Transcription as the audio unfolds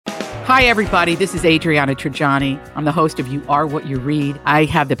Hi, everybody. This is Adriana Trajani. I'm the host of You Are What You Read. I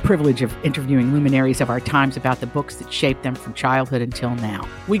have the privilege of interviewing luminaries of our times about the books that shaped them from childhood until now.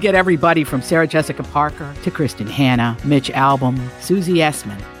 We get everybody from Sarah Jessica Parker to Kristen Hanna, Mitch Albom, Susie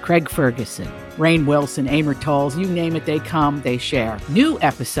Essman, Craig Ferguson, Rainn Wilson, Amor Tolls, you name it, they come, they share. New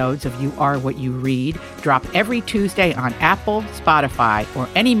episodes of You Are What You Read drop every Tuesday on Apple, Spotify, or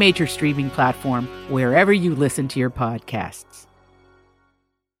any major streaming platform wherever you listen to your podcasts.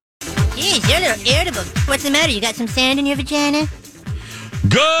 Geez, you're a little irritable. What's the matter? You got some sand in your vagina?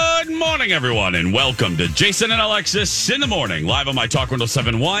 Good morning, everyone, and welcome to Jason and Alexis in the Morning, live on My Talk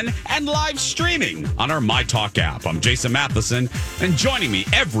 1071 and live streaming on our My Talk app. I'm Jason Matheson, and joining me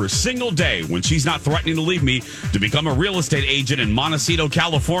every single day when she's not threatening to leave me to become a real estate agent in Montecito,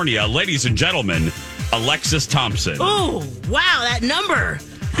 California, ladies and gentlemen, Alexis Thompson. Oh, wow, that number.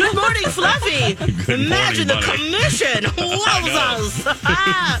 Good morning, Fluffy. Imagine the commission. Wowzers.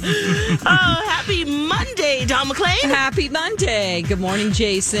 Happy Monday, Don McClain. Happy Monday. Good morning,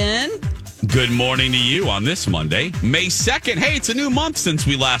 Jason. Good morning to you on this Monday, May 2nd. Hey, it's a new month since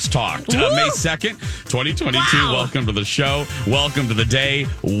we last talked. May 2nd, 2022. Wow. Welcome to the show. Welcome to the day.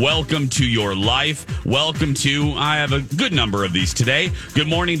 Welcome to your life. Welcome to, I have a good number of these today. Good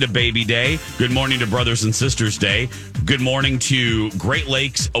morning to Baby Day. Good morning to Brothers and Sisters Day. Good morning to Great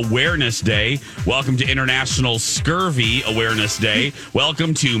Lakes Awareness Day. Welcome to International Scurvy Awareness Day.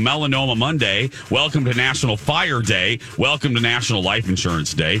 Welcome to Melanoma Monday. Welcome to National Fire Day. Welcome to National Life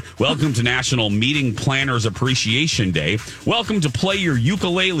Insurance Day. Welcome to National Meeting Planners Appreciation Day. Welcome to Play Your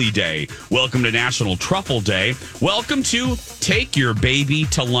Ukulele Day. Welcome to National Truffle Day. Welcome to Take Your Baby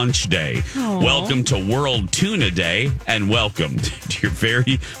to Lunch Day. Aww. Welcome to World Tuna Day. And welcome to your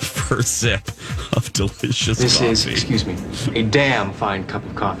very first sip of delicious coffee. This is, excuse me, a damn fine cup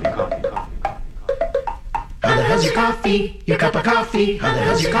of coffee. How the hell's your coffee? Your cup of coffee? How the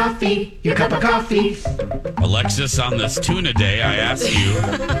hell's your coffee? Your cup of coffee? Alexis, on this tuna day, I ask you,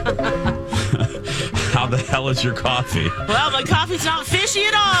 how the hell is your coffee? Well, my coffee's not fishy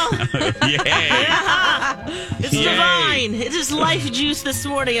at all. Yay! Yeah. It's Yay. divine. It is life juice this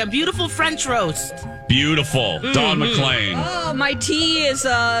morning. A beautiful French roast. Beautiful. Don McClain. Oh, my tea is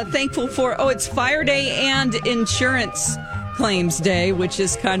thankful for, it's Fire Day and Insurance Claims Day, which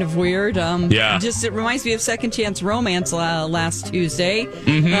is kind of weird. Yeah. It reminds me of Second Chance Romance last Tuesday.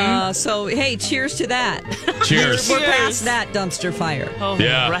 So, hey, cheers to that. Cheers. We're past that dumpster fire. Oh,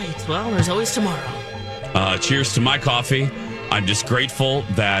 Yeah. right. Well, there's always tomorrow. Cheers to my coffee. I'm just grateful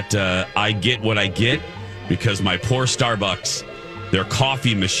that I get what I get because my poor Starbucks, their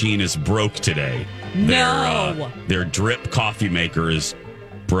coffee machine is broke today. No. Their drip coffee maker is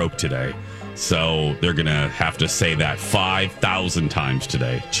broke today. So they're going to have to say that 5,000 times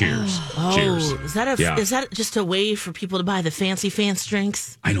today. Cheers. Cheers. Is that is that just a way for people to buy the fancy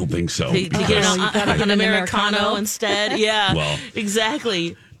drinks? I don't think so. To get an Americano instead? Yeah, Well,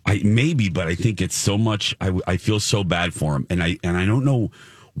 exactly. Maybe, but I think it's so much. I feel so bad for him, and I don't know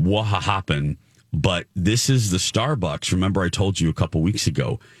what happened, but this is the Starbucks. Remember, I told you a couple weeks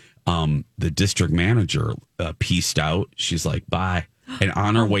ago, the district manager pieced out. She's like, "Bye," and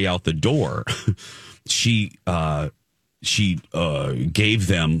on her way out the door, she gave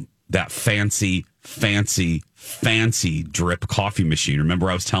them that fancy drip coffee machine. Remember,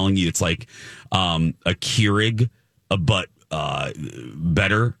 I was telling you it's like a Keurig, but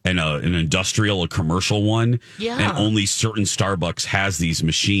better and an industrial, a commercial one. Yeah. And only certain Starbucks has these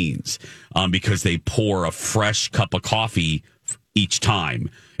machines because they pour a fresh cup of coffee each time.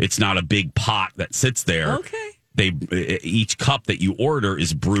 It's not a big pot that sits there. Okay. Each cup that you order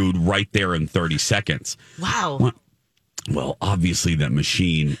is brewed right there in 30 seconds. Wow. Well, obviously that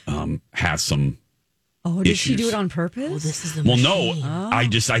machine has some Oh, did issues. she do it on purpose? Well, this is the Well, machine. no, I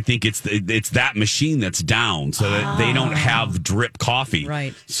think it's that machine that's down, so that they don't have drip coffee.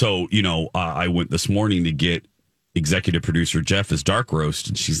 Right. So I went this morning to get executive producer Jeff his dark roast,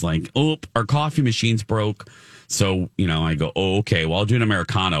 and she's like, "Oh, our coffee machine's broke." So I go, "Oh, okay. Well, I'll do an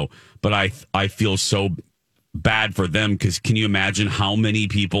Americano." But I feel so bad for them because can you imagine how many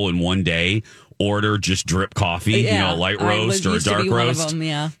people in one day order just drip coffee? Yeah, a light roast or a used to dark be one roast. of them,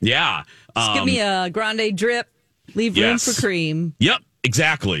 yeah. Yeah. Just give me a grande drip. Leave room Yes. for cream. Yep,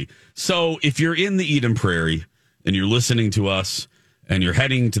 exactly. So if you're in the Eden Prairie and you're listening to us and you're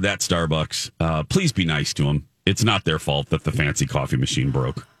heading to that Starbucks, please be nice to them. It's not their fault that the fancy coffee machine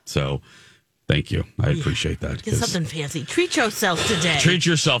broke. So thank you. I appreciate that. Get something fancy. Treat yourself today. Treat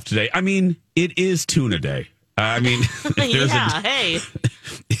yourself today. I mean, it is tuna day. I mean,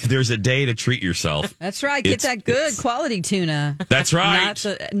 if there's a day to treat yourself. That's right. Get that good quality tuna. That's right.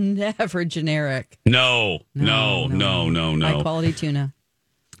 Never generic. No. High quality tuna.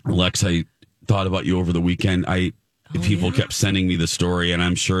 Lex, I thought about you over the weekend. People kept sending me the story, and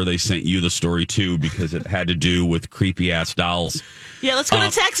I'm sure they sent you the story too because it had to do with creepy ass dolls. Yeah, let's go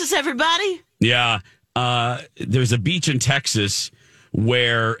to Texas, everybody. Yeah, there's a beach in Texas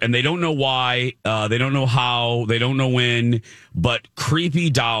where, and they don't know why, they don't know how, they don't know when, but creepy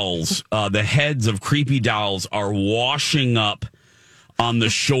dolls, the heads of creepy dolls are washing up on the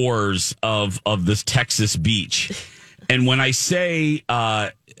shores of this Texas beach. And when I say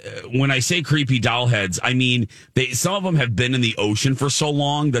creepy doll heads, I mean some of them have been in the ocean for so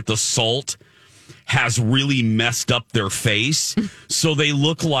long that the salt has really messed up their face, so they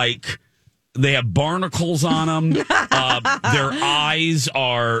look like they have barnacles on them. Their eyes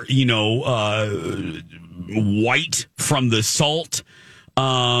are, white from the salt.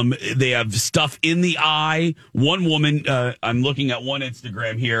 They have stuff in the eye. One woman, I'm looking at one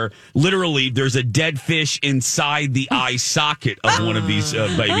Instagram here. Literally, there's a dead fish inside the eye socket of one of these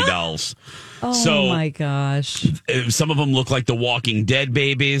baby dolls. Oh my gosh. Some of them look like the Walking Dead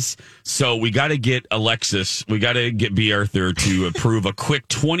babies. So we got to get Alexis, we got to get B. Arthur to approve a quick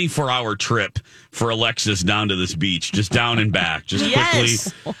 24-hour trip for Alexis down to this beach, just down and back, just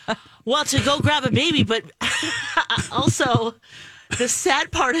quickly. Well, to go grab a baby, but also the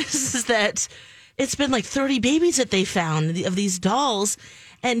sad part is that it's been like 30 babies that they found of these dolls,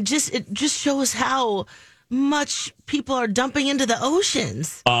 and it just shows how much people are dumping into the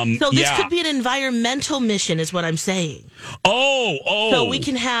oceans. So this could be an environmental mission, is what I'm saying. Oh. So we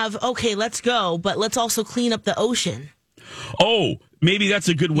can have, okay, let's go, but let's also clean up the ocean. Oh, maybe that's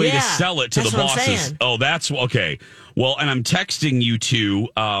a good way to sell it to the what I'm bosses. saying. Oh, that's okay. Well, and I'm texting you two.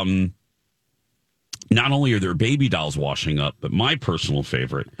 Not only are there baby dolls washing up, but my personal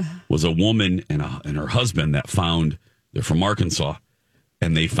favorite was a woman and her husband that they're from Arkansas,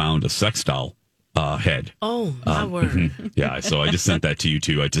 and they found a sex doll head. Oh, my word. Yeah, so I just sent that to you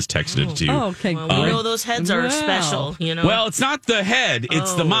too. I just texted it to you. Oh, okay. Well, we know those heads are special, Well, it's not the head,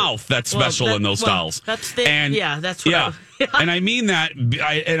 it's the mouth that's special in those dolls. That's what and I mean that,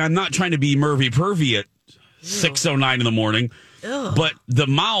 and I'm not trying to be pervy at 6:09 in the morning. Ew. But the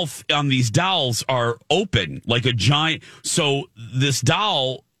mouth on these dolls are open like a giant. So this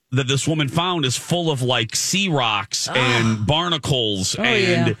doll that this woman found is full of like sea rocks and barnacles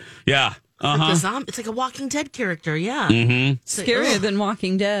and It's like a Walking Dead character, Scarier than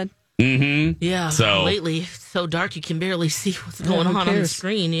Walking Dead. Yeah. So lately, so dark you can barely see what's going on the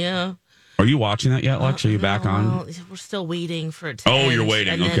screen. Yeah. Are you watching that yet, Lex? Are you back on? Well, we're still waiting for it to Oh, end, you're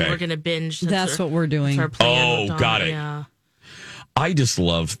waiting. and Okay. then we're gonna binge. That's what we're doing. Our plan. Got it. Yeah. I just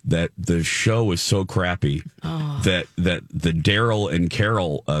love that the show is so crappy that the Daryl and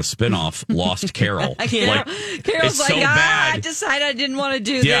Carol spinoff lost Carol. Carol's it's like, so bad. I decided I didn't want to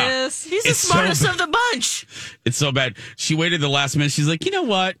do Yeah. this. He's the It's so smartest of the bunch. It's so bad. She waited the last minute. She's like, you know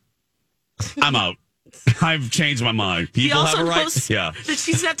what? I'm out. I've changed my mind. People He also have a right. knows Yeah. that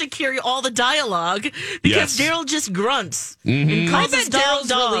she's gonna have to carry all the dialogue because Yes. Daryl just grunts Mm-hmm. and I calls bet his dog Daryl's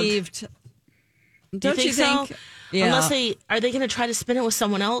dog. relieved. Don't you think? so? Yeah. Unless are they going to try to spin it with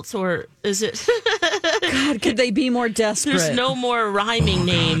someone else, or is it? God, could they be more desperate? There's no more rhyming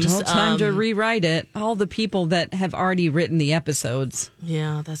names. Well, time to rewrite it. All the people that have already written the episodes.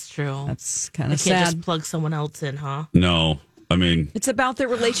 Yeah, that's true. That's kind I of can't sad. just plug someone else in, huh? No, I mean, It's about their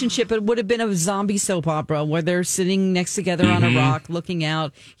relationship. It would have been a zombie soap opera where they're sitting next together on a rock, looking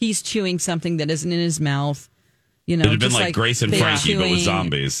out. He's chewing something that isn't in his mouth. You know, it'd have been just like Grace and they're Frankie, but with chewing.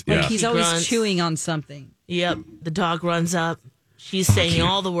 zombies. Like Yeah. he's He always grunts. chewing on something. Yep. The dog runs up. She's saying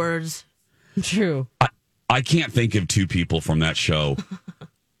all the words. True. I can't think of two people from that show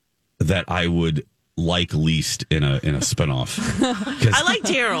that I would like least in a spinoff. I like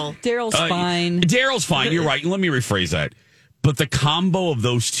Daryl. Daryl's fine. Daryl's fine. You're right. Let me rephrase that. But the combo of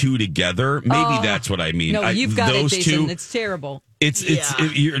those two together, maybe that's what I mean. No, you've got those it, Jason. two. It's terrible. It's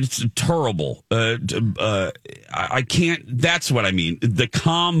terrible. I can't. That's what I mean. The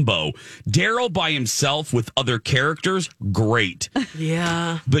combo. Daryl by himself with other characters, great.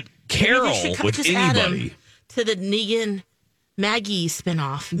 Yeah. But Maybe Carol they should with just add anybody. him to the Negan Maggie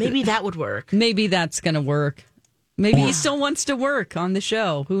spinoff. Maybe that would work. Maybe that's going to work. Maybe he still wants to work on the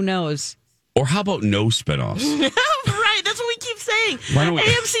show. Who knows? Or how about no spinoffs? Right, that's what we keep saying. Why don't we-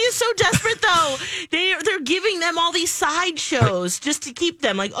 AMC is so desperate, though. They're giving them all these side shows just to keep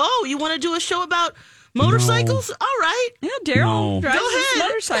them. Like, oh, you want to do a show about motorcycles? All right. Yeah, Daryl No. drives Go his ahead.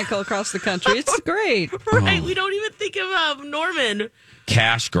 motorcycle across the country. It's great. Right, we don't even think of Norman.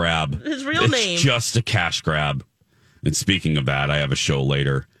 Cash grab. His real It's name. just a cash grab. And speaking of that, I have a show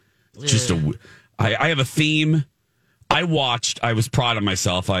later. I have a theme. I was proud of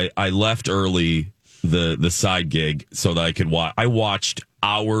myself. I left early the side gig so that I could watch. I watched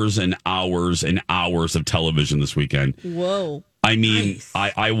hours and hours and hours of television this weekend. Whoa. I mean, Nice.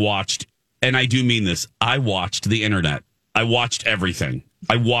 I watched, and I do mean this, I watched the internet. I watched everything.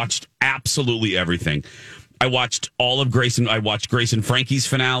 I watched absolutely everything. I watched all of Grace and Frankie's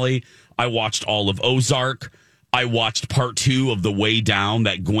finale. I watched all of Ozark. I watched part 2 of The Way Down,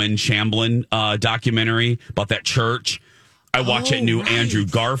 that Gwen Shamblin documentary about that church. I watched that new Andrew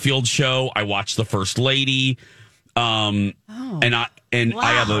Garfield show. I watched The First Lady. And I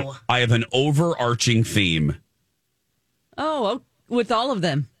have an overarching theme. Oh, with all of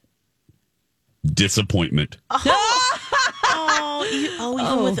them. Disappointment.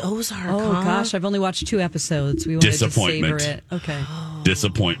 Even with Ozark. Oh, huh? gosh. I've only watched 2 episodes. We wanted to Disappointment. savor it. Okay.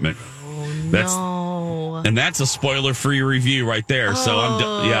 Disappointment. That's and that's a spoiler-free review right there. So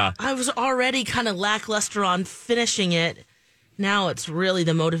I was already kind of lackluster on finishing it. Now it's really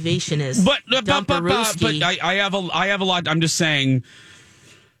the motivation is But Dumperooski. I have a lot. I'm just saying,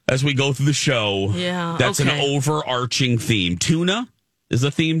 as we go through the show, that's an overarching theme. Tuna is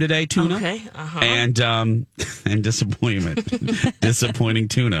the theme today. Tuna, and disappointment, disappointing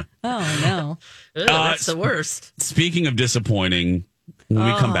tuna. Oh, no. Ugh, that's the worst. Speaking of disappointing, when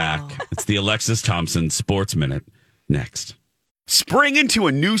we come back, it's the Alexis Thompson Sports Minute next. Spring into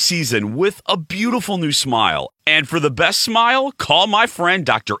a new season with a beautiful new smile. And for the best smile, call my friend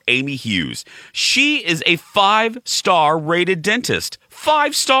Dr. Amy Hughes. She is a 5-star rated dentist.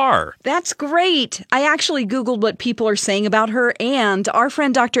 5-star. That's great. I actually Googled what people are saying about her, and our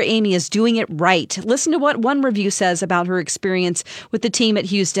friend Dr. Amy is doing it right. Listen to what one review says about her experience with the team at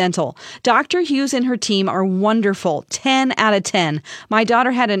Hughes Dental. Dr. Hughes and her team are wonderful. 10 out of 10. My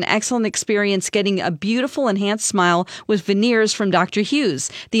daughter had an excellent experience getting a beautiful enhanced smile with veneers from Dr. Hughes.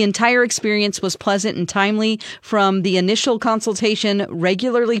 The entire experience was pleasant and timely from the initial consultation,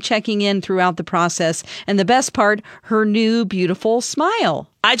 regularly checking in throughout the process, and the best part, her new beautiful smile.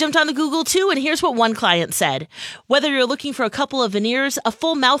 I jumped on the Google too, and here's what one client said. Whether you're looking for a couple of veneers, a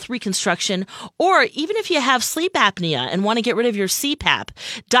full mouth reconstruction, or even if you have sleep apnea and want to get rid of your CPAP,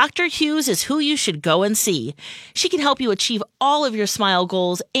 Dr. Hughes is who you should go and see. She can help you achieve all of your smile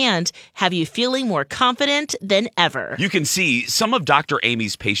goals and have you feeling more confident than ever. You can see some of Dr.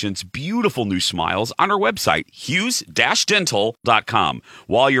 Amy's patients' beautiful new smiles on her website, hughes-dental.com.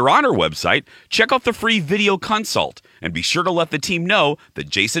 While you're on her website, check out the free video consult and be sure to let the team know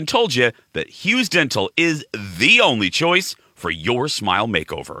that Jason told you that Hughes Dental is the only choice for your smile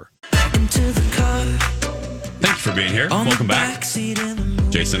makeover. Thank you for being here. Welcome back.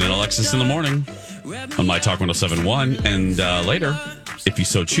 Jason and Alexis in the morning on My Talk 1071, and later, if you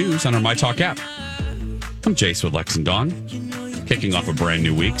so choose, on our My Talk app. I'm Jace with Lex and Dawn, kicking off a brand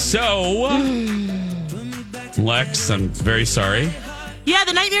new week. So, Lex, I'm very sorry. Yeah,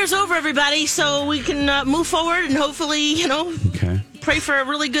 the nightmare's over, everybody, so we can move forward and hopefully, pray for a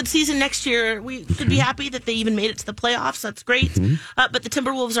really good season next year. We should be happy that they even made it to the playoffs. That's great. But the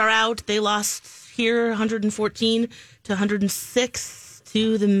Timberwolves are out. They lost here 114 to 106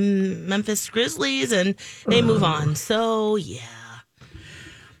 to the Memphis Grizzlies, and they move on. So, yeah.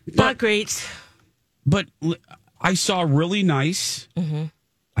 Not great. But I saw really nice.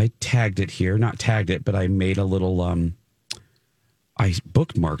 I tagged it here. Not tagged it, but I made a little... I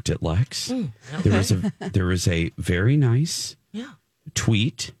bookmarked it, Lex. There is a very nice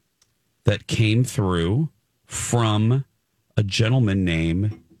tweet that came through from a gentleman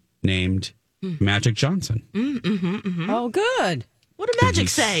named Magic Johnson. Oh, good. What did Magic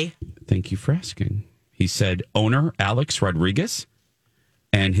say? Thank you for asking. He said, owner Alex Rodriguez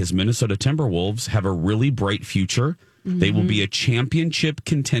and his Minnesota Timberwolves have a really bright future. They will be a championship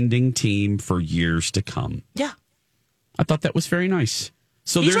contending team for years to come. Yeah. I thought that was very nice.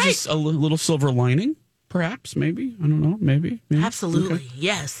 So He's there's right. just a little silver lining, perhaps, maybe. I don't know, maybe. Absolutely, Okay.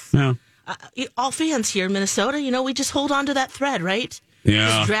 yes. Yeah. All fans here in Minnesota, we just hold on to that thread, right? Yeah.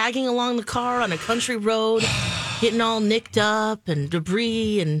 Just dragging along the car on a country road, getting all nicked up and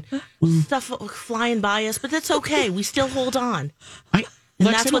debris and stuff flying by us, but that's okay. We still hold on. And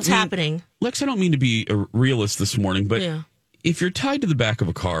that's what's happening. Lex, I don't mean to be a realist this morning, but if you're tied to the back of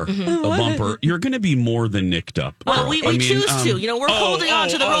a car, a bumper, you're going to be more than nicked up. Well, we choose to. We're holding on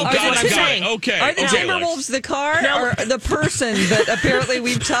to the rope. Got That's what it. I'm saying. Okay. Are the okay, Timberwolves the car or the person that apparently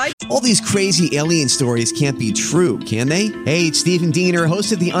we've tied? All these crazy alien stories can't be true, can they? Hey, it's Stephen Diener,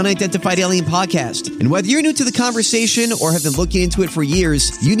 host of the Unidentified Alien Podcast. And whether you're new to the conversation or have been looking into it for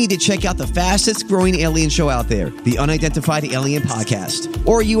years, you need to check out the fastest growing alien show out there, the Unidentified Alien Podcast,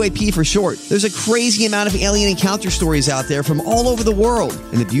 or UAP for short. There's a crazy amount of alien encounter stories out there from from all over the world.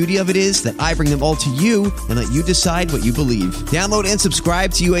 And the beauty of it is that I bring them all to you and let you decide what you believe. Download and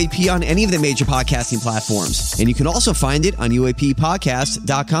subscribe to UAP on any of the major podcasting platforms. And you can also find it on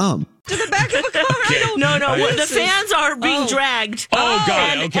UAPpodcast.com. To the back of a car. No. The fans are being dragged. Oh,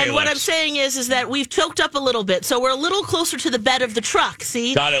 got it. Okay, and what Lex. I'm saying is that we've choked up a little bit, so we're a little closer to the bed of the truck.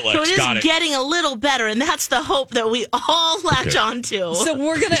 See, Got it, Lex. So it is Got it. getting a little better, and that's the hope that we all latch onto. So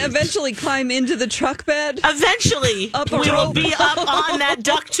we're going to eventually climb into the truck bed? Eventually, Up a we will rope. be up on that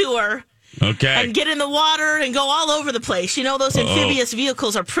duck tour. Okay. And get in the water and go all over the place. You know, those amphibious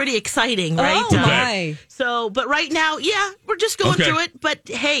vehicles are pretty exciting, right? Oh, my. So, but right now, yeah, we're just going through it. But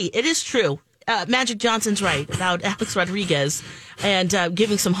hey, it is true. Magic Johnson's right about Alex Rodriguez and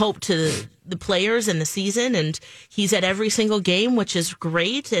giving some hope to the players and the season. And he's at every single game, which is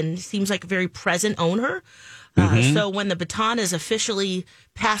great, and seems like a very present owner. So when the baton is officially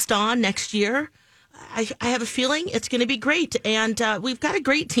passed on next year, I have a feeling it's going to be great. And we've got a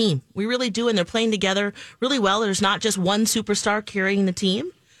great team. We really do. And they're playing together really well. There's not just one superstar carrying the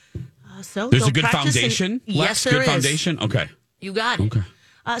team. So There's they'll a good practice foundation? Yes, Lex? there Good is. foundation? Okay. You got it. Okay.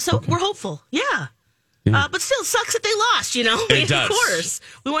 So we're hopeful. Yeah. But still, sucks that they lost, you know? It does. Of course.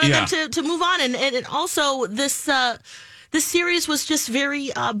 We wanted them to move on. And also, this series was just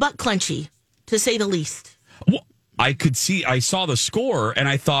very butt clenchy, to say the least. Well, I saw the score and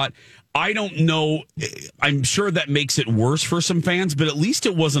I thought, I don't know. I'm sure that makes it worse for some fans, but at least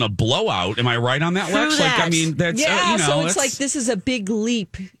it wasn't a blowout. Am I right on that, Lex? True that. Like, I mean, that's so it's like this is a big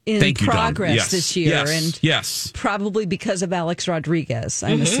leap in progress this year, and probably because of Alex Rodriguez,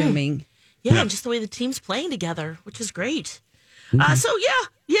 I'm assuming. Yeah, and just the way the team's playing together, which is great. So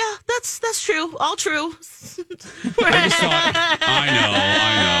yeah, that's true. All true. I just thought, I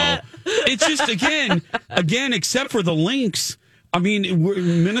know. It's just again, except for the Lynx. I mean, we're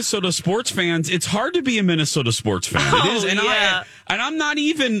Minnesota sports fans. It's hard to be a Minnesota sports fan. It is, and I'm not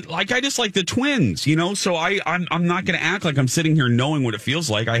even like I just like the Twins, you know. So I'm not going to act like I'm sitting here knowing what it feels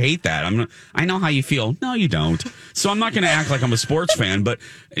like. I hate that. I know how you feel. No, you don't. So I'm not going to act like I'm a sports fan.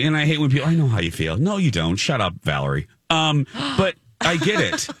 And I hate when people. I know how you feel. No, you don't. Shut up, Valerie. But I get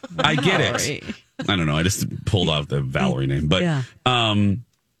it. I get it. I don't know. I just pulled out the Valerie name, but but I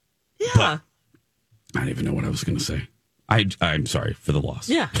don't even know what I was going to say. I'm sorry for the loss.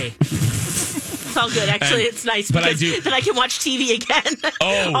 Yeah. Okay. It's all good. Actually, it's nice but because then I can watch TV again.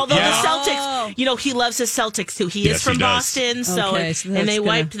 Oh, although the Celtics, you know, he loves his Celtics too. He is from Boston, so, and they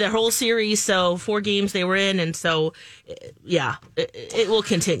wiped their whole series. So 4 games they were in, and so it will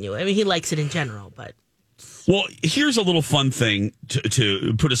continue. I mean, he likes it in general, but. Well, here's a little fun thing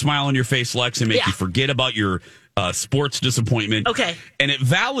to put a smile on your face, Lex, and make you forget about your sports disappointment. Okay. And it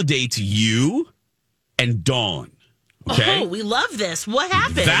validates you and Dawn. Okay. Oh, we love this. What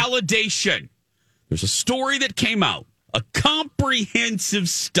happened? Validation. There's a story that came out, a comprehensive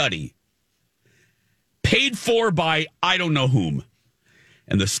study paid for by I don't know whom.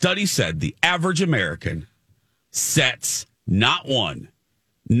 And the study said the average American sets not 1,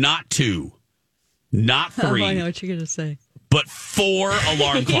 not 2, not 3. Oh, I know what you're going to say. But 4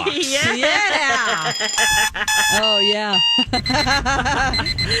 alarm clocks. Yeah. Oh, yeah.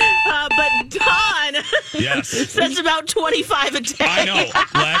 But Dawn sets about 25 a day. I know.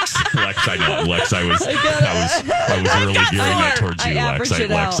 Lex, I know. Lex, I was really gearing that towards you,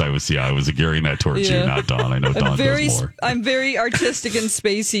 Lex. I was gearing that towards you, not Dawn. I know Dawn does more. I'm very artistic and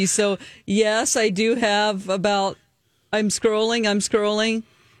spacey. So, yes, I do have about, I'm scrolling.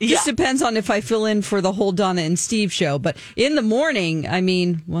 Just depends on if I fill in for the whole Donna and Steve show. But in the morning, I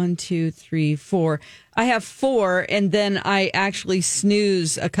mean, 1, 2, 3, 4. I have 4, and then I actually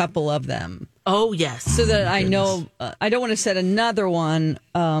snooze a couple of them. Oh, yes. So that I know, I don't want to set another one,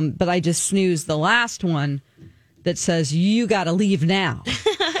 but I just snooze the last one that says, you got to leave now.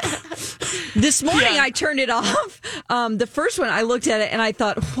 This morning, I turned it off. The first one, I looked at it and I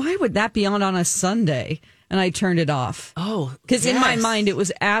thought, why would that be on a Sunday? And I turned it off. Oh, because in my mind, it was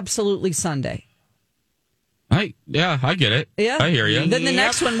absolutely Sunday. I get it. Yeah. I hear you. Then the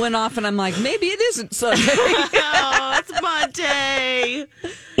next one went off, and I'm like, maybe it isn't Sunday. Oh, it's Monday.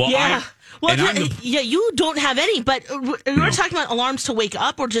 Well, you don't have any, but you were talking about alarms to wake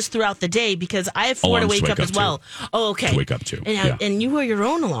up or just throughout the day? Because I have 4 alarms to wake up as well. Too. Oh, okay. To wake up too. And you are your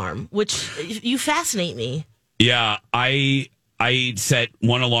own alarm, which you fascinate me. Yeah, I set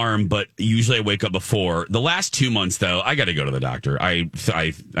 1 alarm, but usually I wake up before. The last 2 months, though, I got to go to the doctor. I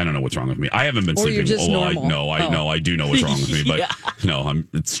don't know what's wrong with me. I haven't been sleeping. You're just normal. I do know what's wrong with me, but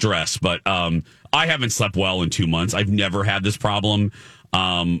it's stress. But I haven't slept well in 2 months. I've never had this problem.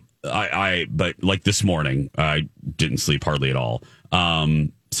 But like this morning, I didn't sleep hardly at all.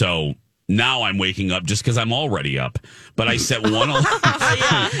 So Now I'm waking up just because I'm already up. But I set one alarm.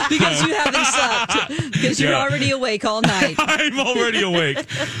 Because you haven't slept. Because you're already awake all night. I'm already awake.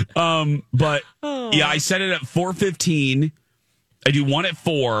 But I set it at 4:15. I do one at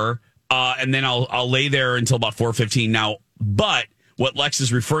 4, and then I'll lay there until about 4:15. Now, but what Lex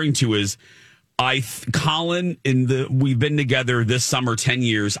is referring to is Colin, we've been together this summer 10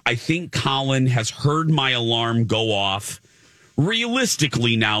 years. I think Colin has heard my alarm go off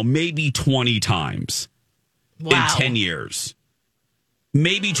realistically now maybe 20 times in 10 years.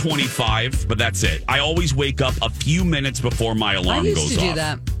 Maybe 25, but that's it. I always wake up a few minutes before my alarm goes off. I used to do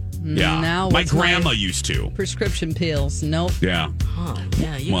that. Yeah. Now my grandma used to. Prescription pills. Nope. Yeah. Oh,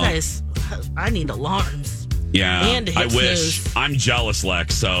 yeah. You guys, I need alarms. Yeah. And to hit I wish. snooze. I'm jealous,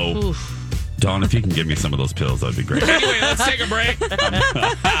 Lex. So, Dawn, if you can give me some of those pills, that'd be great. Anyway, let's take a break.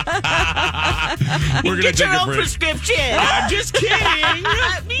 We're gonna Get take your a own break. prescription. I'm just kidding.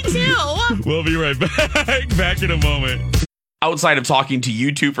 Me too. We'll be right back. Back in a moment. Outside of talking to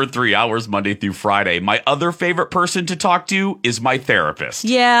you two for 3 hours Monday through Friday, my other favorite person to talk to is my therapist.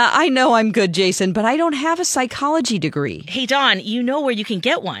 Yeah, I know I'm good, Jason, but I don't have a psychology degree. Hey, Dawn, you know where you can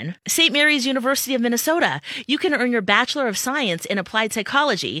get one. St. Mary's University of Minnesota. You can earn your Bachelor of Science in Applied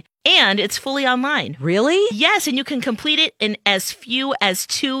Psychology, and it's fully online. Really? Yes, and you can complete it in as few as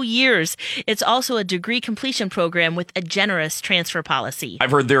 2 years. It's also a degree completion program with a generous transfer policy.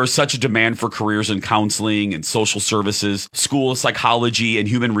 I've heard there is such a demand for careers in counseling and social services, school of psychology, and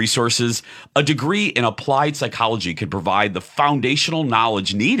human resources. A degree in applied psychology could provide the foundational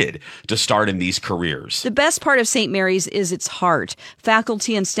knowledge needed to start in these careers. The best part of St. Mary's is its heart.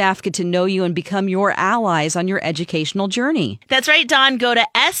 Faculty and staff get to know you and become your allies on your educational journey. That's right, Dawn. Go to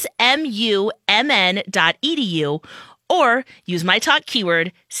smumn.edu or use my talk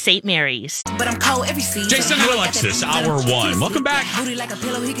keyword, St. Mary's. But I'm cold every season. Jason and Alexis, hour 1. Welcome back.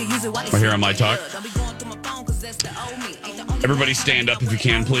 We're here on My Talk. Everybody stand up if you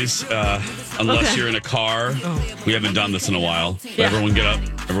can, please. Unless you're in a car. We haven't done this in a while. Everyone get up.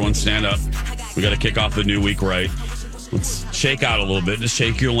 Everyone stand up. We got to kick off the new week right. Let's shake out a little bit. Just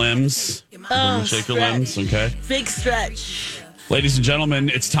shake your limbs. Shake your limbs, okay? Big stretch. Ladies and gentlemen,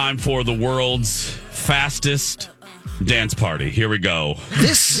 it's time for the world's fastest dance party. Here we go.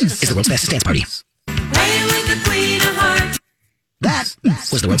 This is the world's fastest dance party. That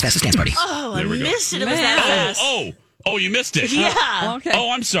was the world's fastest dance party. Oh, I There we go. missed it. It was that fast. Oh, you missed it. Yeah. Okay.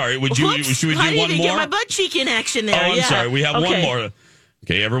 Oh, I'm sorry. Should we Whoops, do I one need to more? get my butt cheek in action there. I'm sorry. We have one more.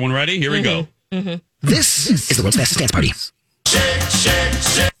 Okay, everyone ready? Here we go. This is the world's fastest dance party.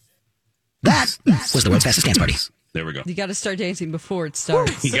 That was the world's fastest dance party. There we go. You got to start dancing before it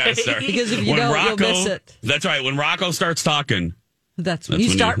starts. You got to start. Because if you don't, you'll miss it. That's right. When Rocco starts talking, That's when you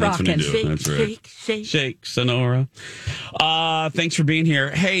start that's when you rocking. do it. That's right. Shake, Sonora. Thanks for being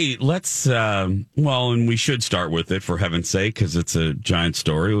here. Hey, let's, and we should start with it for heaven's sake, because it's a giant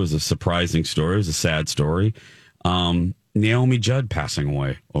story. It was a surprising story. It was a sad story. Naomi Judd passing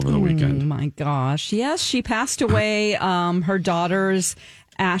away over the weekend. Oh my gosh. Yes, she passed away. Her daughters,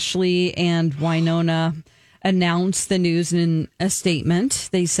 Ashley and Winona, announced the news in a statement.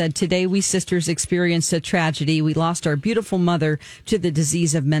 They said, "Today we sisters experienced a tragedy. We lost our beautiful mother to the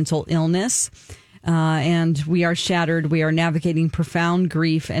disease of mental illness. And we are shattered. We are navigating profound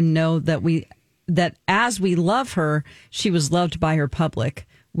grief and know that as we love her, she was loved by her public.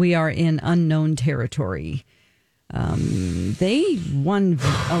 We are in unknown territory." They won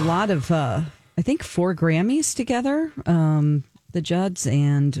a lot of, I think 4 Grammys together, the Judds,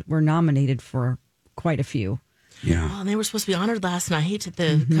 and were nominated for quite a few. Yeah. Well, and they were supposed to be honored last night at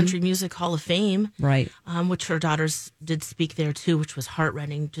the Country Music Hall of Fame. Right. Which her daughters did speak there too, which was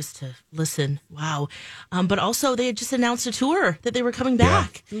heartrending just to listen. Wow. But also they had just announced a tour that they were coming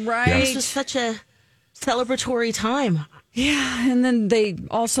back. Right. This was such a celebratory time. Yeah, and then they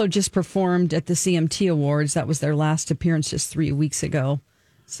also just performed at the CMT Awards. That was their last appearance just 3 weeks ago.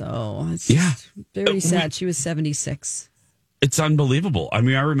 So it's very sad. She was 76. It's unbelievable. I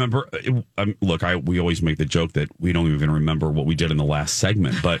mean, I remember, we always make the joke that we don't even remember what we did in the last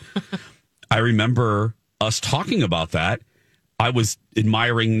segment, but I remember us talking about that. I was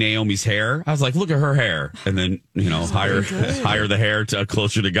admiring Naomi's hair. I was like, look at her hair. And then, hire the hair to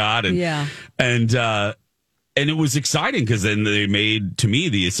closer to God. And it was exciting because then they made, to me,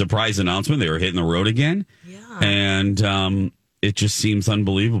 the surprise announcement. They were hitting the road again. Yeah. And it just seems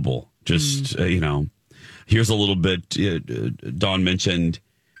unbelievable. Just, here's a little bit. Dawn mentioned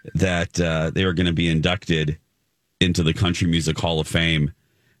that they were going to be inducted into the Country Music Hall of Fame.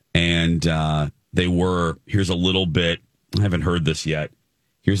 And they were. Here's a little bit. I haven't heard this yet.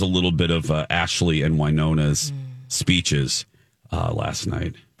 Here's a little bit of Ashley and Winona's speeches last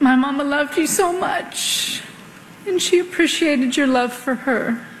night. My mama loved you so much, and she appreciated your love for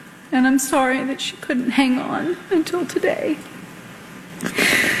her. And I'm sorry that she couldn't hang on until today.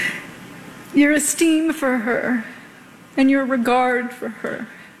 Your esteem for her and your regard for her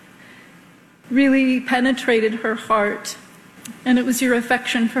really penetrated her heart. And it was your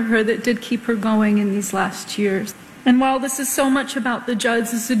affection for her that did keep her going in these last years. And while this is so much about the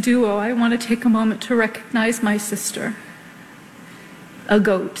Judds as a duo, I want to take a moment to recognize my sister, a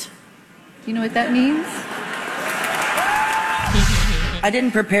goat. You know what that means? I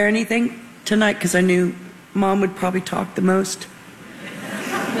didn't prepare anything tonight because I knew Mom would probably talk the most.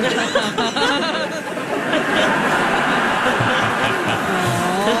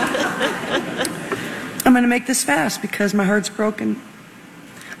 I'm going to make this fast because my heart's broken.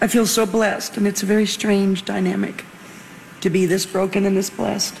 I feel so blessed, and it's a very strange dynamic to be this broken and this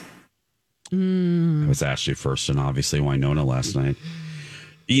blessed. It was Ashley first and obviously Winona last night.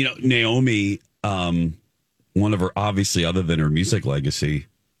 You know, Naomi, one of her, obviously, other than her music legacy,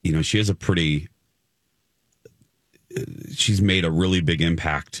 you know, she has a pretty, she's made a really big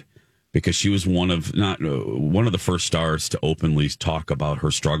impact because she was one of the first stars to openly talk about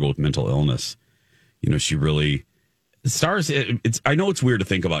her struggle with mental illness. You know, she really, stars, I know it's weird to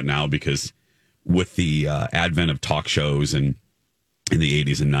think about now because with the advent of talk shows and in the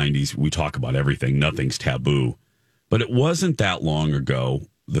 80s and 90s, we talk about everything. Nothing's taboo. But it wasn't that long ago,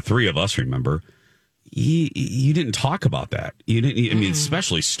 the three of us remember, you didn't talk about that. You didn't. I mean,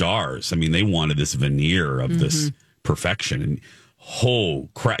 especially stars. I mean, they wanted this veneer of this perfection. And oh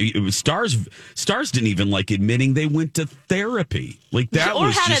crap! It was stars didn't even like admitting they went to therapy. Like that or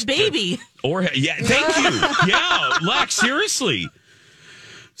was had just a baby. Yeah, thank you. Yeah, Lex, seriously.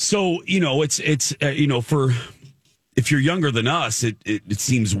 So you know, it's you know, for if you're younger than us, it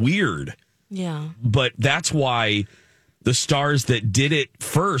seems weird. Yeah, but that's why the stars that did it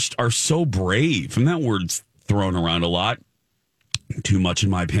first are so brave. And that word's thrown around a lot, too much in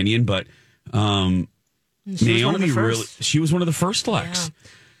my opinion. But Naomi she was one of the first, Lex. Yeah.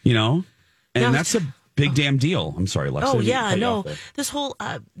 You know, and now, that's a big damn deal. I'm sorry, Lex. Oh yeah, no. This whole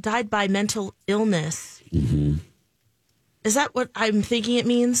died by mental illness. Mm-hmm. Is that what I'm thinking it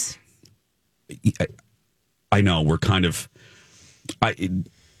means? I know we're kind of.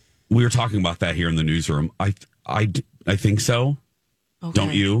 We were talking about that here in the newsroom. I think so. Okay.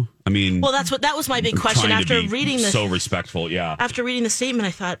 Don't you? I mean, well, that was my big question after reading this. So respectful, yeah. After reading the statement,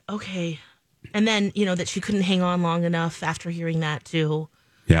 I thought, okay, and then you know that she couldn't hang on long enough after hearing that too.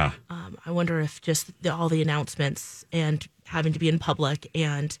 Yeah. I wonder if just all the announcements and having to be in public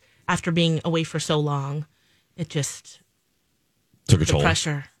and after being away for so long, it just took a toll.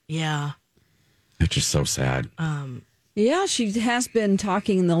 Pressure, yeah. It's just so sad. Yeah, she has been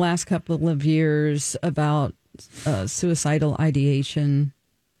talking in the last couple of years about suicidal ideation,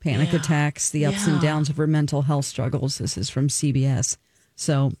 panic attacks, the ups and downs of her mental health struggles. This is from CBS.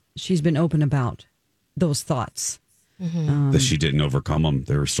 So she's been open about those thoughts. That she didn't overcome them.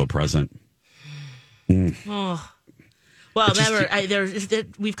 They were still present. Oh. Well, remember,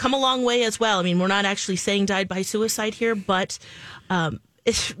 we've come a long way as well. I mean, we're not actually saying died by suicide here, but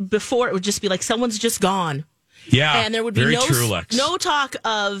before it would just be like someone's just gone. Yeah, and there would be no talk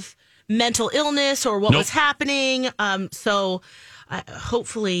of mental illness or what was happening. So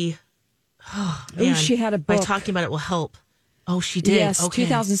hopefully, she had a book. By talking about it will help. Oh, she did. Yes, okay.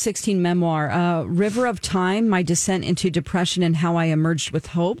 2016 memoir, River of Time, My Descent into Depression and How I Emerged with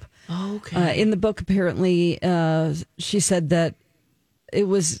Hope. Okay. In the book, apparently, she said that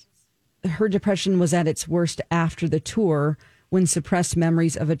her depression was at its worst after the tour when suppressed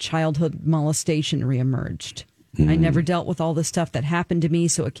memories of a childhood molestation reemerged. I never dealt with all the stuff that happened to me,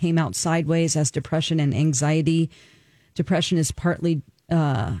 so it came out sideways as depression and anxiety. Depression is partly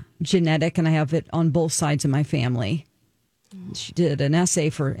genetic, and I have it on both sides of my family. She did an essay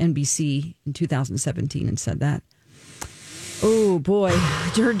for NBC in 2017 and said that. Oh, boy.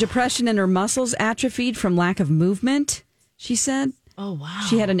 Her depression and her muscles atrophied from lack of movement, she said. Oh, wow.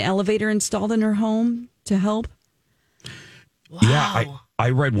 She had an elevator installed in her home to help. Wow. Yeah, I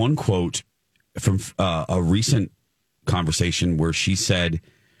read one quote from a recent conversation where she said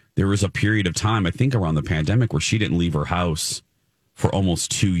there was a period of time, I think around the pandemic, where she didn't leave her house for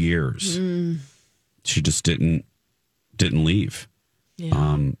almost 2 years. She just didn't leave.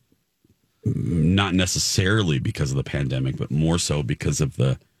 Yeah. Not necessarily because of the pandemic, but more so because of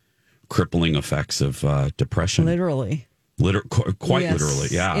the crippling effects of depression. Literally. Quite yes. Literally,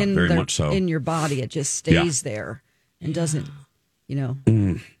 yeah, very much so. In your body, it just stays there and doesn't,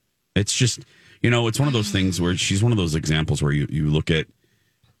 It's just, it's one of those things where she's one of those examples where you look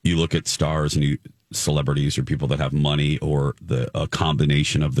at stars and celebrities or people that have money or a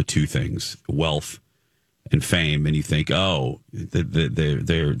combination of the two things, wealth and fame, and you think, oh,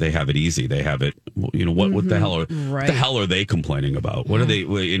 they have it easy. They have it. You know what the hell are the hell are they complaining about? What are they?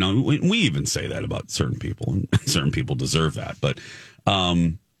 You know, we even say that about certain people, and certain people deserve that. But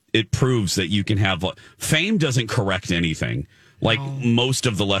it proves that you can have fame doesn't correct anything. Like most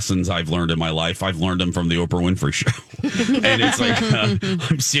of the lessons I've learned in my life, I've learned them from the Oprah Winfrey Show, and it's like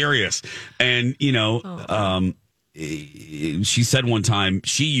I'm serious. And you know. She said one time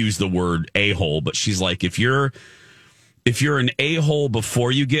she used the word a-hole, but she's like, if you're an a-hole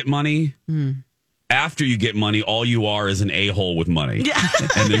before you get money, after you get money, all you are is an a-hole with money. Yeah.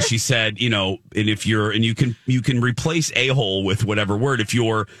 And then she said, you know, and you can replace a-hole with whatever word. If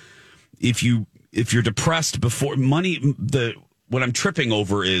you're depressed before money, what I'm tripping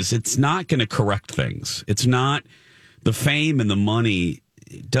over is it's not going to correct things. It's not the fame and the money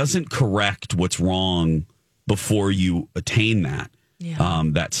doesn't correct what's wrong before you attain that,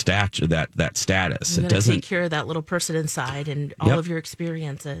 that status. It doesn't take care of that little person inside and all of your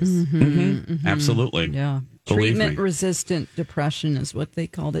experiences. Absolutely. Yeah. Treatment-resistant depression is what they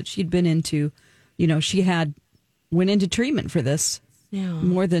called it. She'd been into, you know, went into treatment for this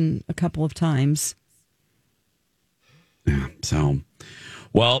more than a couple of times. Yeah. So,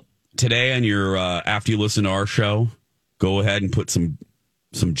 well, today on your after you listen to our show, go ahead and put some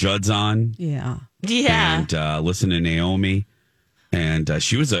Judds on. Yeah. And listen to Naomi. And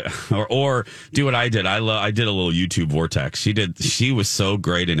she was or do what I did. I did a little YouTube vortex. She was so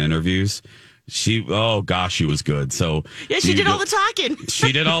great in interviews. She was good. So she did all the talking.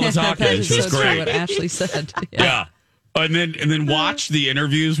 She did all the talking. She was great. What Ashley said. Yeah. And then watch the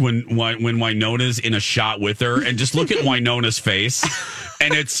interviews when Winona's in a shot with her, and just look at Winona's face.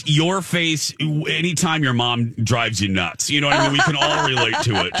 And it's your face anytime your mom drives you nuts. You know what I mean? We can all relate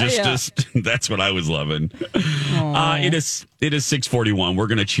to it. Just that's what I was loving. It is 6:41. We're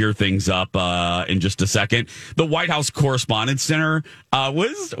going to cheer things up in just a second. The White House Correspondents' Center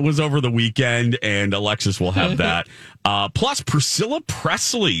was over the weekend, and Alexis will have that. Plus, Priscilla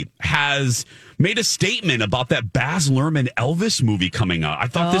Presley has made a statement about that Baz Luhrmann Elvis movie coming out. I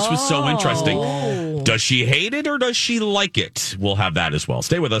thought this was so interesting. Does she hate it or does she like it? We'll have that as well.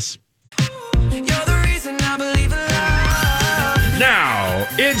 Stay with us. Now,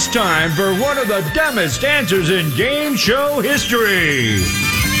 it's time for one of the dumbest answers in game show history.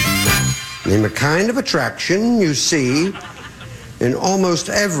 Name a kind of attraction you see in almost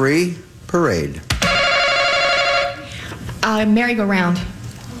every parade. Merry-go-round.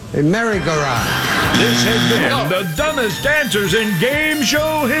 A merry-go-round. This has been the dumbest answers in game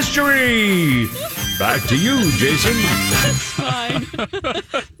show history. Back to you, Jason. Fine.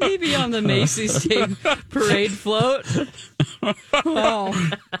 Maybe on the Macy's Day parade float.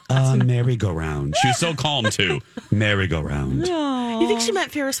 Merry-go-round. She was so calm, too. Merry-go-round. You think she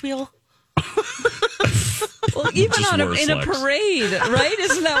meant Ferris wheel? Well, even in a parade, right?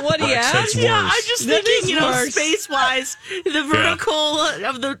 Isn't that what he asked? Yeah, I'm just thinking, space-wise, the vertical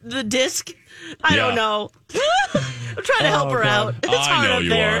of the disc. I don't know. I'm trying to help her out. It's hard I know up you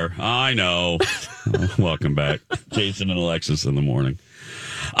there. are. I know. Welcome back. Jason and Alexis in the morning.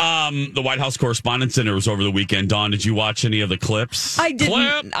 The White House Correspondents' Center was over the weekend. Dawn, did you watch any of the clips? I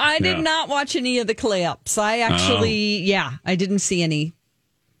didn't. I did not watch any of the clips. I actually, I didn't see any.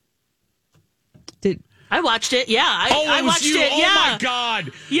 I watched it. Yeah, I watched it. Oh my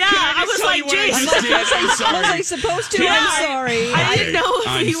God! Yeah, I was like, Jason, was I supposed to? Yeah. I'm sorry. I didn't know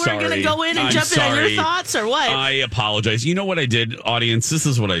if you were going to go in and jump in on your thoughts or what. I apologize. You know what I did, audience? This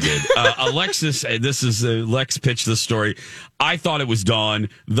is what I did. Alexis, Lex pitched this story. I thought it was Dawn.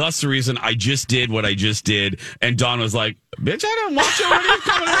 Thus the reason I just did what I just did. And Dawn was like, bitch, I didn't watch it. What are you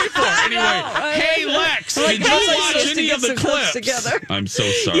coming ready for? Anyway, hey, Lex, did you watch any of the clips? Together? I'm so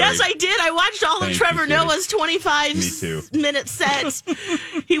sorry. Yes, I did. I watched all of Trevor Noah's 25-minute sets.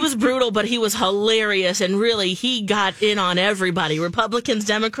 He was brutal, but he was hilarious. And really, he got in on everybody. Republicans,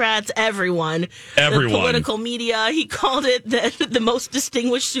 Democrats, everyone. The political media. He called it the most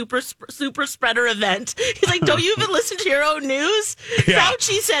distinguished super spreader event. He's like, don't you even listen to your own news? Yeah.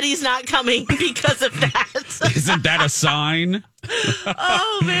 Fauci said he's not coming because of that. Isn't that a sign?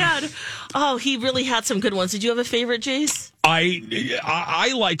 Oh, man. Oh, he really had some good ones. Did you have a favorite, Jace?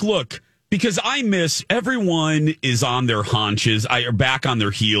 I like, look, because I miss, everyone is on their haunches, back on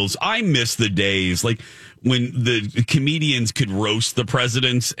their heels. I miss the days. Like, when the comedians could roast the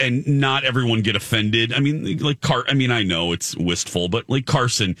presidents and not everyone get offended. I mean, like I know it's wistful, but like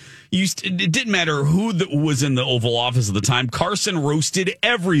Carson it didn't matter who was in the Oval Office at the time. Carson roasted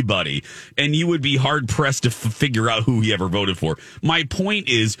everybody, and you would be hard pressed to figure out who he ever voted for. My point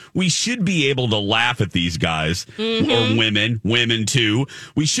is, we should be able to laugh at these guys or women too.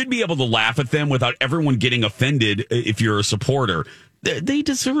 We should be able to laugh at them without everyone getting offended. If you're a supporter, they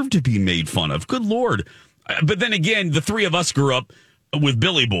deserve to be made fun of. Good Lord. But then again, the three of us grew up with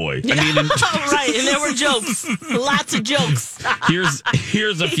Billy Boy. I mean, right, and there were jokes, lots of jokes.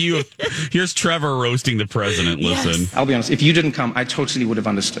 here's a few. Here's Trevor roasting the president. Listen, I'll be honest. If you didn't come, I totally would have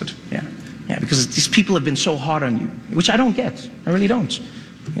understood. Yeah, because these people have been so hard on you, which I don't get. I really don't.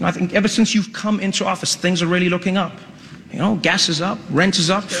 I think ever since you've come into office, things are really looking up. Gas is up, rent is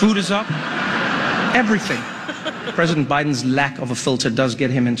up, food is up, everything. President Biden's lack of a filter does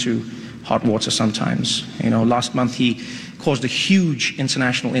get him into hot water sometimes. Last month he caused a huge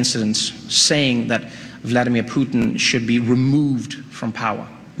international incident saying that Vladimir Putin should be removed from power.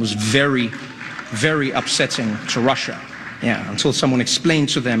 It was very, very upsetting to Russia. Yeah, until someone explained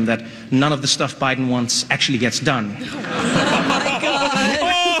to them that none of the stuff Biden wants actually gets done. Oh my God.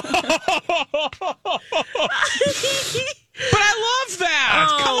 But I love that.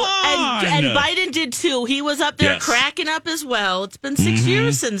 Come on. And Biden did too. He was up there cracking up as well. It's been 6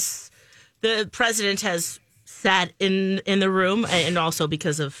 years since the president has sat in the room, and also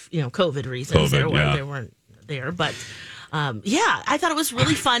because of COVID reasons. They weren't there. But I thought it was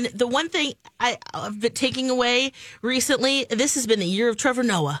really fun. The one thing I've been taking away recently, this has been the year of Trevor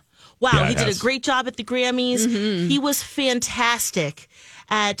Noah. Wow, he did a great job at the Grammys. He was fantastic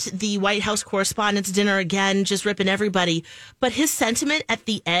at the White House Correspondents' Dinner again, just ripping everybody. But his sentiment at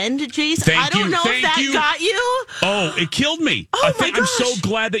the end, Jace, I don't know if that got you. Oh, it killed me. Oh, my gosh. I'm so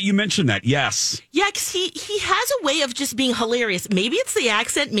glad that you mentioned that. Yes. Yeah, because he has a way of just being hilarious. Maybe it's the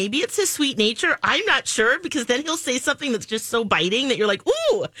accent. Maybe it's his sweet nature. I'm not sure, because then he'll say something that's just so biting that you're like,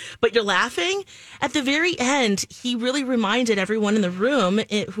 ooh, but you're laughing. At the very end, he really reminded everyone in the room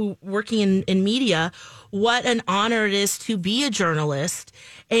who working in media what an honor it is to be a journalist,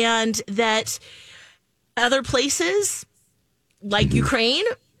 and that other places like Ukraine,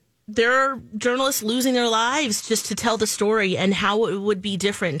 there are journalists losing their lives just to tell the story, and how it would be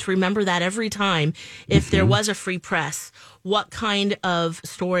different to remember that every time if there was a free press, what kind of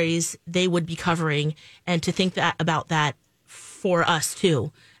stories they would be covering, and to think about that for us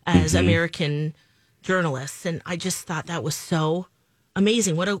too as American journalists. And I just thought that was so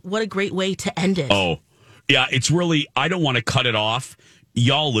amazing. What a great way to end it. Oh, yeah, it's really, I don't want to cut it off.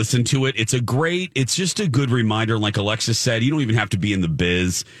 Y'all listen to it. It's just a good reminder. Like Alexis said, you don't even have to be in the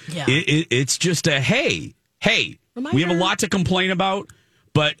biz. Yeah. It's just a, hey, reminder. We have a lot to complain about,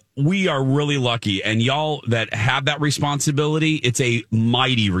 but we are really lucky. And y'all that have that responsibility, it's a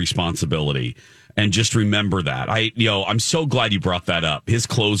mighty responsibility. And just remember that. I'm so glad you brought that up. His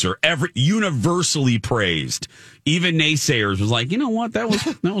closer, universally praised. Even naysayers was like, you know what, that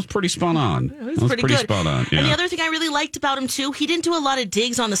was pretty spot on. It was pretty good. Spot on. Yeah. And the other thing I really liked about him too, he didn't do a lot of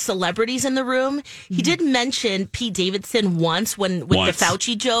digs on the celebrities in the room. He did mention Pete Davidson once with the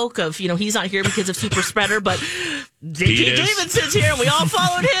Fauci joke of, he's not here because of super spreader, but Pete Davidson's here and we all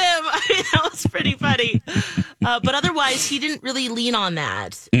followed him. That was pretty funny. But otherwise, he didn't really lean on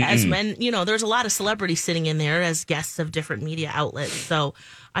that. As when, there's a lot of celebrities sitting in there as guests of different media outlets. So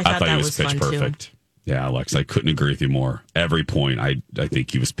I thought that was fun perfect. Too. Yeah, Alex, I couldn't agree with you more. Every point, I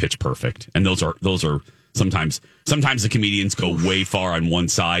think he was pitch perfect. And those are sometimes the comedians go way far on one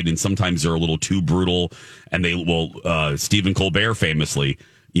side, and sometimes they're a little too brutal. And they will. Stephen Colbert famously,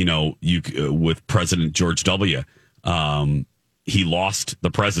 with President George W. He lost the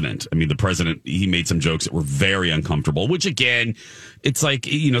president. I mean, the president, he made some jokes that were very uncomfortable, which again, it's like,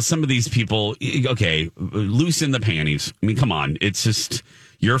 some of these people, okay, loosen the panties. I mean, come on. It's just,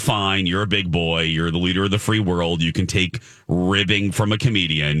 you're fine. You're a big boy. You're the leader of the free world. You can take ribbing from a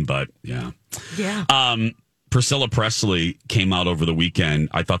comedian, but yeah. Yeah. Priscilla Presley came out over the weekend.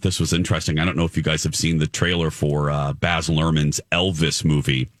 I thought this was interesting. I don't know if you guys have seen the trailer for Baz Luhrmann's Elvis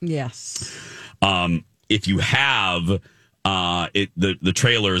movie. Yes. If you have, the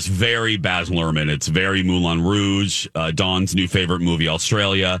trailer is very Baz Luhrmann. It's very Moulin Rouge, Dawn's new favorite movie,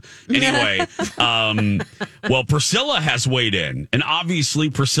 Australia. Anyway, well, Priscilla has weighed in, and obviously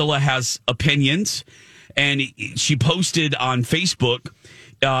Priscilla has opinions, and she posted on Facebook,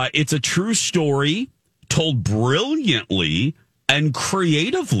 it's a true story told brilliantly and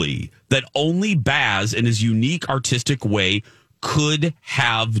creatively that only Baz in his unique artistic way could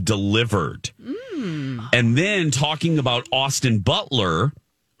have delivered. And then talking about Austin Butler,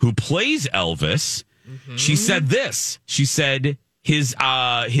 who plays Elvis, She said this. She said his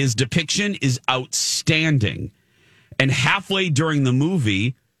depiction is outstanding. And halfway during the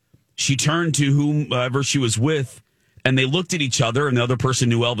movie, she turned to whomever she was with, and they looked at each other, and the other person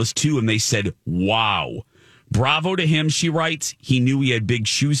knew Elvis too, and they said, wow. Bravo to him, she writes. He knew he had big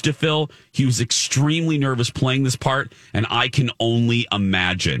shoes to fill. He was extremely nervous playing this part, and I can only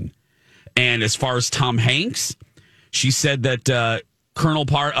imagine. And as far as Tom Hanks, she said that Colonel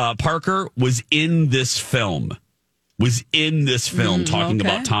Parker was in this film. Talking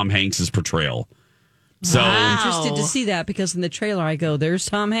about Tom Hanks's portrayal. So I'm interested to see that because in the trailer I go, there's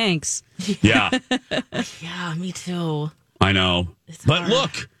Tom Hanks. Yeah. Yeah, me too. I know. But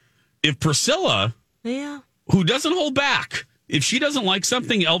look, if Priscilla, who doesn't hold back, if she doesn't like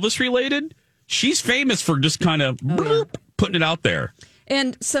something Elvis related, she's famous for just kind of putting it out there.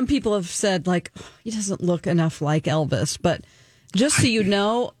 And some people have said, like, oh, he doesn't look enough like Elvis. But just so you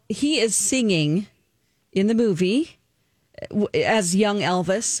know, he is singing in the movie as young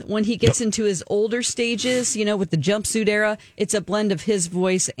Elvis. When he gets into his older stages, with the jumpsuit era, it's a blend of his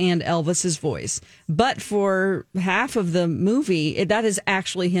voice and Elvis's voice. But for half of the movie, that is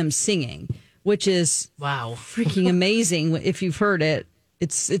actually him singing, which is freaking amazing. If you've heard it,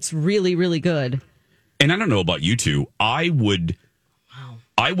 it's really, really good. And I don't know about you two. I would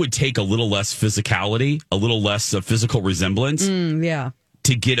take a little less physicality, a little less physical resemblance.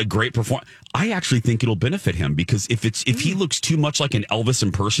 To get a great performance. I actually think it'll benefit him because if he looks too much like an Elvis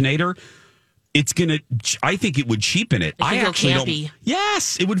impersonator, I think it would cheapen it. I actually don't.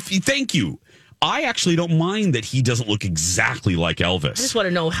 Yes, it would. Thank you. I actually don't mind that he doesn't look exactly like Elvis. I just want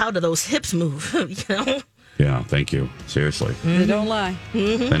to know, how do those hips move? Yeah, thank you. Seriously. They don't lie.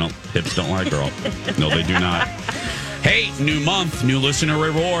 Hips don't lie, girl. No, they do not. Hey, new month, new listener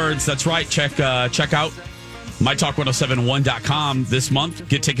rewards. That's right. Check out MyTalk1071.com this month.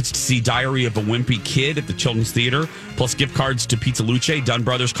 Get tickets to see Diary of a Wimpy Kid at the Children's Theater, plus gift cards to Pizza Luce, Dunn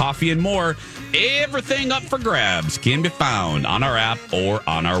Brothers Coffee, and more. Everything up for grabs can be found on our app or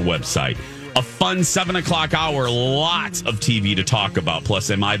on our website. A fun 7 o'clock hour, lots of TV to talk about, plus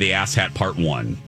Am I the Asshat Part 1.